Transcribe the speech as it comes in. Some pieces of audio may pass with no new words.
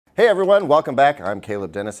Hey everyone, welcome back. I'm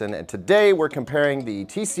Caleb Dennison, and today we're comparing the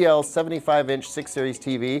TCL 75-inch 6 Series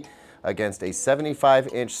TV against a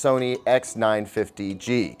 75-inch Sony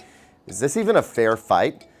X950G. Is this even a fair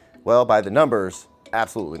fight? Well, by the numbers,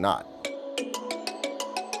 absolutely not.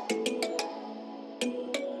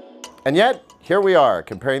 And yet, here we are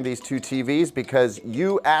comparing these two TVs because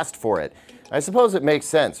you asked for it. I suppose it makes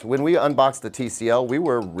sense. When we unboxed the TCL, we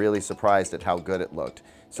were really surprised at how good it looked.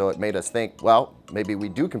 So it made us think, well, maybe we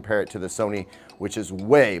do compare it to the Sony, which is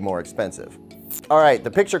way more expensive. All right, the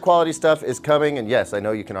picture quality stuff is coming, and yes, I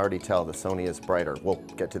know you can already tell the Sony is brighter. We'll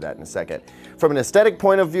get to that in a second. From an aesthetic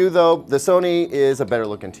point of view though, the Sony is a better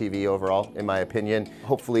looking TV overall, in my opinion.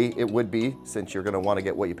 Hopefully it would be, since you're gonna wanna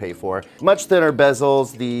get what you pay for. Much thinner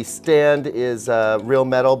bezels, the stand is real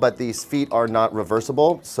metal, but these feet are not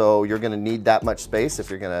reversible, so you're gonna need that much space if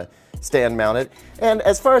you're gonna stand mounted. And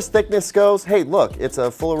as far as thickness goes, hey look, it's a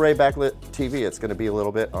full array backlit TV. It's gonna be a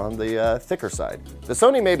little bit on the thicker side. The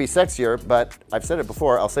Sony may be sexier, but I've said it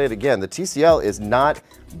before, I'll say it again, the TCL is not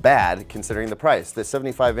bad considering the price. The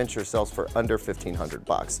 75-incher sells for under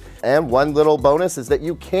 $1,500. And one little bonus is that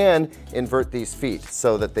you can invert these feet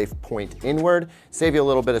so that they point inward, save you a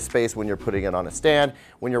little bit of space when you're putting it on a stand.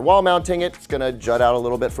 When you're wall mounting it, it's gonna jut out a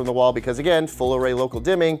little bit from the wall because again, full array local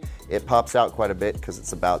dimming, it pops out quite a bit because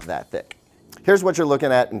it's about that thick. Here's what you're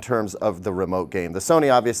looking at in terms of the remote game. The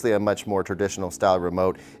Sony, obviously a much more traditional style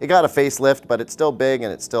remote. It got a facelift, but it's still big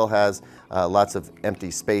and it still has lots of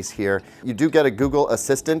empty space here. You do get a Google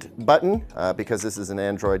Assistant button because this is an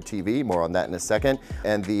Android TV, more on that in a second,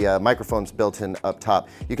 and the microphone's built in up top.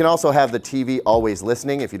 You can also have the TV always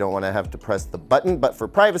listening if you don't want to have to press the button, but for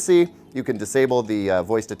privacy, you can disable the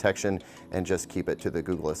voice detection and just keep it to the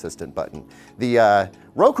Google Assistant button. The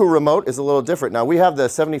Roku remote is a little different. Now we have the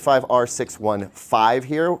 75R615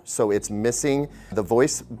 here, so it's missing the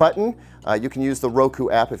voice button. You can use the Roku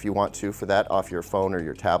app if you want to for that off your phone or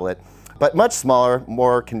your tablet. But much smaller,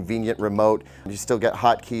 more convenient remote. You still get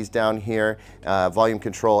hotkeys down here, volume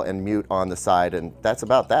control and mute on the side, and that's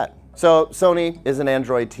about that. So Sony is an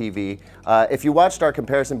Android TV. If you watched our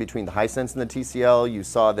comparison between the Hisense and the TCL, you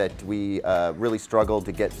saw that we really struggled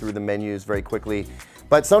to get through the menus very quickly.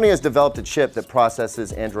 But Sony has developed a chip that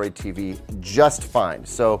processes Android TV just fine.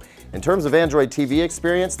 So in terms of Android TV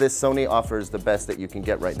experience, this Sony offers the best that you can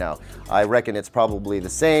get right now. I reckon it's probably the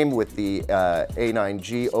same with the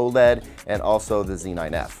A9G OLED and also the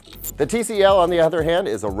Z9F. The TCL, on the other hand,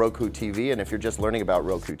 is a Roku TV, and if you're just learning about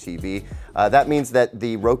Roku TV, that means that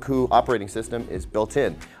the Roku operating system is built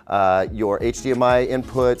in. Your HDMI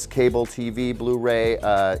inputs, cable TV, Blu-ray,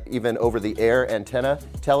 even over-the-air antenna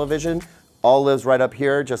television, all lives right up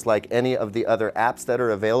here, just like any of the other apps that are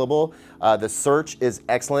available. The search is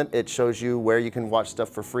excellent. It shows you where you can watch stuff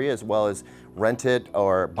for free as well as rent it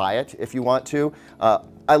or buy it if you want to.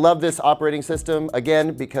 I love this operating system,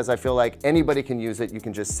 again, because I feel like anybody can use it. You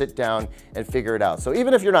can just sit down and figure it out. So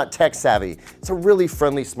even if you're not tech savvy, it's a really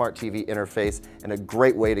friendly smart TV interface and a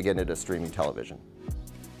great way to get into streaming television.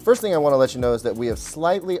 First thing I want to let you know is that we have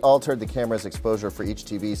slightly altered the camera's exposure for each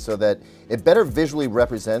TV so that it better visually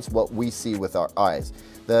represents what we see with our eyes.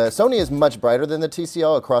 The Sony is much brighter than the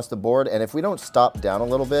TCL across the board, and if we don't stop down a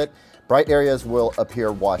little bit, bright areas will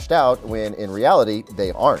appear washed out when in reality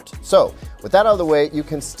they aren't. So with that out of the way, you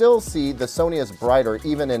can still see the Sony is brighter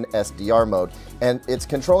even in SDR mode, and it's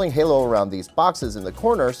controlling halo around these boxes in the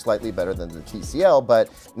corner slightly better than the TCL, but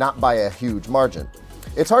not by a huge margin.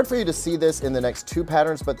 It's hard for you to see this in the next two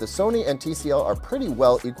patterns, but the Sony and TCL are pretty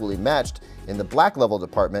well equally matched in the black level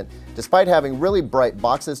department. Despite having really bright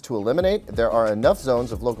boxes to eliminate, there are enough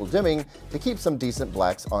zones of local dimming to keep some decent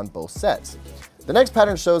blacks on both sets. The next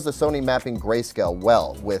pattern shows the Sony mapping grayscale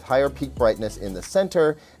well, with higher peak brightness in the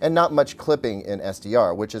center and not much clipping in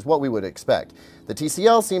SDR, which is what we would expect. The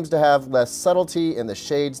TCL seems to have less subtlety in the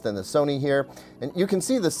shades than the Sony here, and you can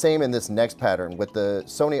see the same in this next pattern, with the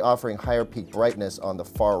Sony offering higher peak brightness on the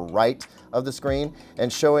far right of the screen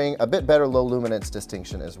and showing a bit better low luminance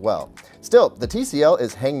distinction as well. Still, the TCL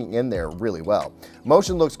is hanging in there really well.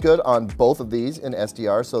 Motion looks good on both of these in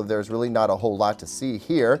SDR, so there's really not a whole lot to see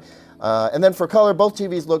here. And then for color, both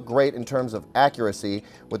TVs look great in terms of accuracy,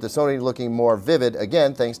 with the Sony looking more vivid,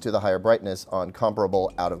 again thanks to the higher brightness on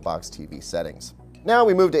comparable out-of-box TV settings. Now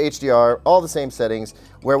we move to HDR, all the same settings,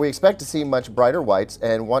 where we expect to see much brighter whites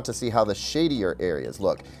and want to see how the shadier areas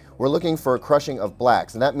look. we're looking for a crushing of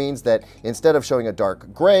blacks. And that means that instead of showing a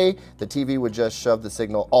dark gray, the TV would just shove the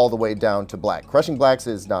signal all the way down to black. Crushing blacks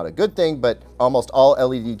is not a good thing, but almost all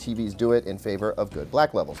LED TVs do it in favor of good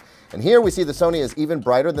black levels. And here we see the Sony is even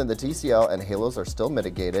brighter than the TCL, and halos are still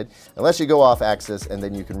mitigated, unless you go off axis, and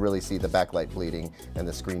then you can really see the backlight bleeding and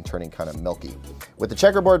the screen turning kind of milky. With the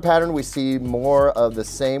checkerboard pattern, we see more of the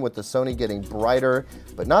same, with the Sony getting brighter,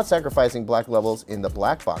 but not sacrificing black levels in the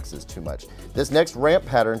black boxes too much. This next ramp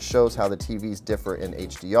pattern shows how the TVs differ in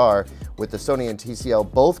HDR, with the Sony and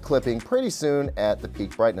TCL both clipping pretty soon at the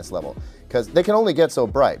peak brightness level, because they can only get so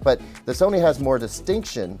bright. But the Sony has more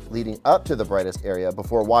distinction leading up to the brightest area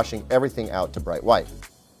before washing everything out to bright white.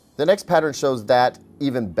 The next pattern shows that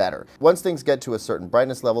even better. Once things get to a certain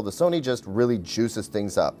brightness level, the Sony just really juices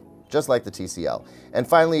things up, just like the TCL. And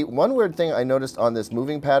finally, one weird thing I noticed on this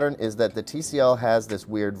moving pattern is that the TCL has this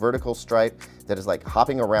weird vertical stripe that is like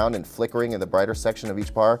hopping around and flickering in the brighter section of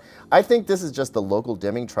each bar. I think this is just the local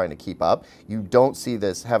dimming trying to keep up. You don't see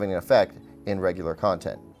this having an effect in regular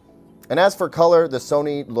content. And as for color, the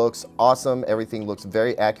Sony looks awesome. Everything looks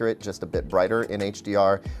very accurate, just a bit brighter in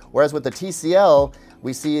HDR. Whereas with the TCL,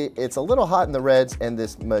 we see it's a little hot in the reds, and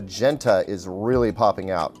this magenta is really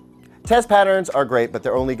popping out. Test patterns are great, but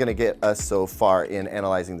they're only going to get us so far in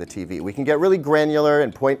analyzing the TV. We can get really granular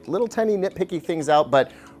and point little tiny nitpicky things out,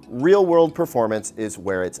 but real world performance is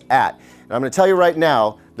where it's at. And I'm going to tell you right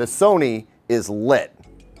now, the Sony is lit.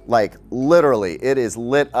 Like literally, it is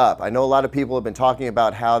lit up. I know a lot of people have been talking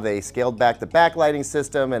about how they scaled back the backlighting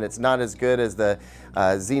system and it's not as good as the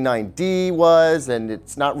Z9D was, and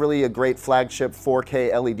it's not really a great flagship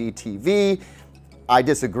 4K LED TV. I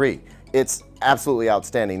disagree. It's absolutely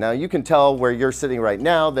outstanding. Now you can tell where you're sitting right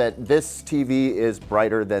now that this TV is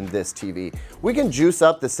brighter than this TV. We can juice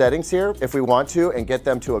up the settings here if we want to and get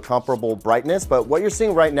them to a comparable brightness, but what you're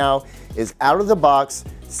seeing right now is out of the box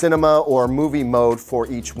cinema or movie mode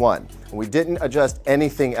for each one. And we didn't adjust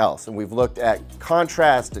anything else, and we've looked at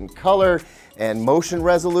contrast and color and motion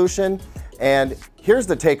resolution. And here's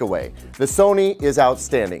the takeaway. The Sony is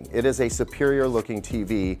outstanding. It is a superior looking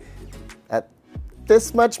TV at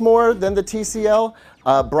this much more than the TCL.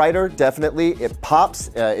 Brighter, definitely. It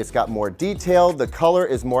pops, it's got more detail. The color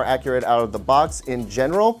is more accurate out of the box in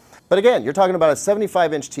general. But again, you're talking about a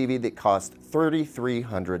 75-inch TV that costs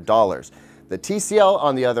 $3,300. The TCL,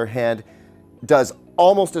 on the other hand, does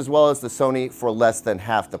almost as well as the Sony for less than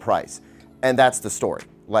half the price. And that's the story.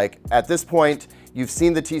 Like, at this point, you've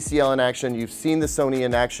seen the TCL in action, you've seen the Sony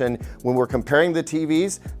in action. When we're comparing the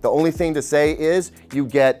TVs, the only thing to say is you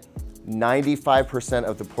get 95%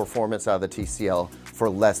 of the performance out of the TCL for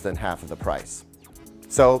less than half of the price.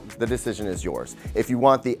 So the decision is yours. If you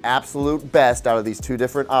want the absolute best out of these two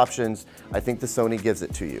different options, I think the Sony gives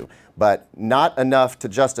it to you, but not enough to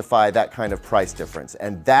justify that kind of price difference.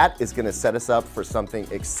 And that is going to set us up for something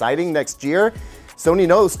exciting next year. Sony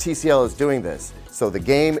knows TCL is doing this, so the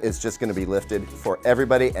game is just going to be lifted for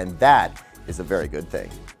everybody, and that is a very good thing.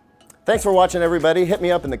 Thanks for watching, everybody. Hit me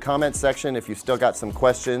up in the comments section if you still got some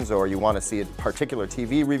questions or you want to see a particular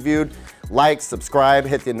TV reviewed. Like, subscribe,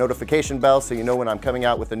 hit the notification bell so you know when I'm coming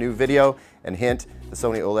out with a new video. And hint, the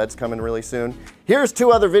Sony OLED's coming really soon. Here's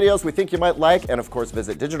 2 other videos we think you might like, and of course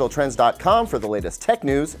visit digitaltrends.com for the latest tech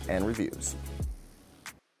news and reviews.